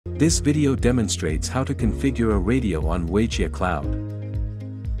This video demonstrates how to configure a radio on Ruijie Cloud.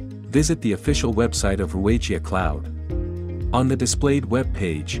 Visit the official website of Ruijie Cloud. On the displayed web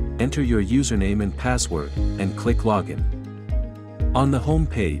page, enter your username and password, and click Login. On the home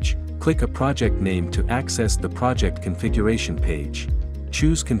page, click a project name to access the project configuration page.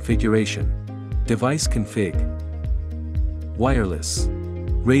 Choose Configuration. Device Config. Wireless.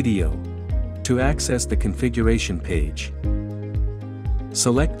 Radio. To access the configuration page,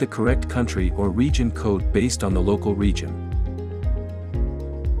 select the correct country or region code based on the local region.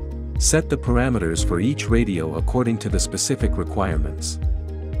 Set the parameters for each radio according to the specific requirements.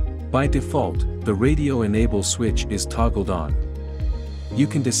 By default, the radio enable switch is toggled on. You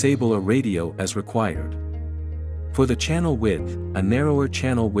can disable a radio as required. For the channel width, a narrower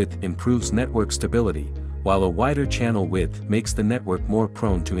channel width improves network stability, while a wider channel width makes the network more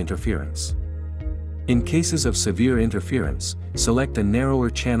prone to interference. In cases of severe interference, select a narrower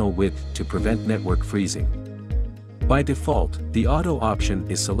channel width to prevent network freezing. By default, the auto option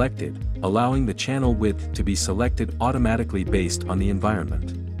is selected, allowing the channel width to be selected automatically based on the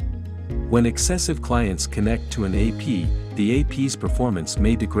environment. When excessive clients connect to an AP, the AP's performance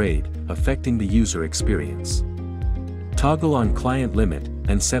may degrade, affecting the user experience. Toggle on client limit,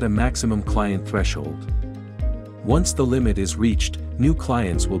 and set a maximum client threshold. Once the limit is reached, new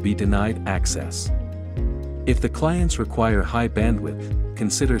clients will be denied access. If the clients require high bandwidth,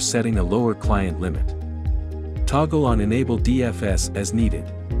 consider setting a lower client limit. Toggle on Enable DFS as needed.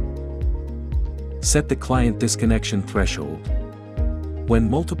 Set the client disconnection threshold. When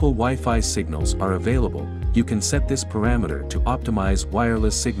multiple Wi-Fi signals are available, you can set this parameter to optimize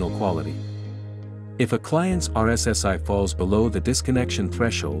wireless signal quality. If a client's RSSI falls below the disconnection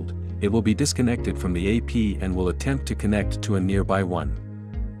threshold, it will be disconnected from the AP and will attempt to connect to a nearby one.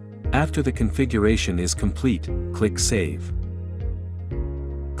 After the configuration is complete, click Save.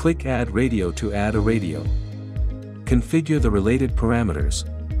 Click Add Radio to add a radio. Configure the related parameters,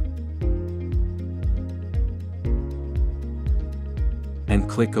 and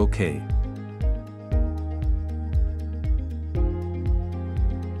click OK.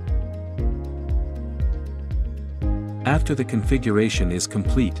 After the configuration is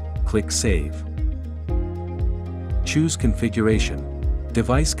complete, click Save. Choose Configuration.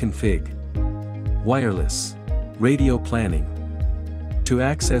 Device Config. Wireless. Radio Planning. To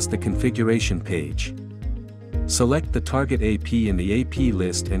access the configuration page, select the target AP in the AP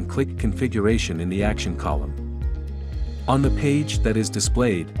list and click Configuration in the action column. On the page that is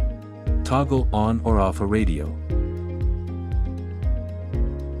displayed, toggle on or off a radio.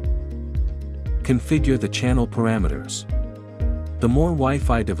 Configure the channel parameters. The more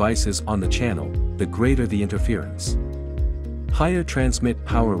Wi-Fi devices on the channel, the greater the interference. Higher transmit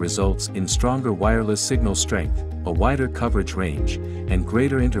power results in stronger wireless signal strength, a wider coverage range, and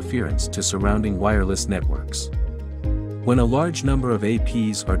greater interference to surrounding wireless networks. When a large number of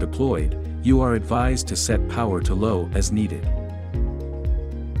APs are deployed, you are advised to set power to low as needed.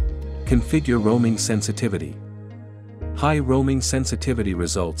 Configure roaming sensitivity. High roaming sensitivity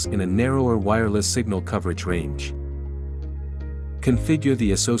results in a narrower wireless signal coverage range. Configure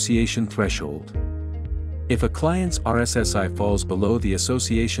the association threshold. If a client's RSSI falls below the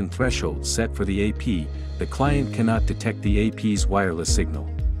association threshold set for the AP, the client cannot detect the AP's wireless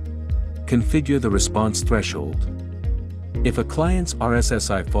signal. Configure the response threshold. If a client's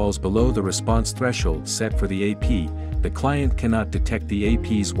RSSI falls below the response threshold set for the AP, the client cannot detect the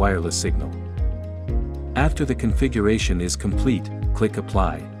AP's wireless signal. After the configuration is complete, click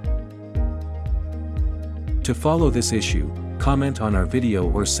Apply. To follow this issue, comment on our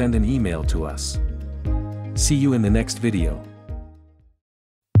video or send an email to us. See you in the next video.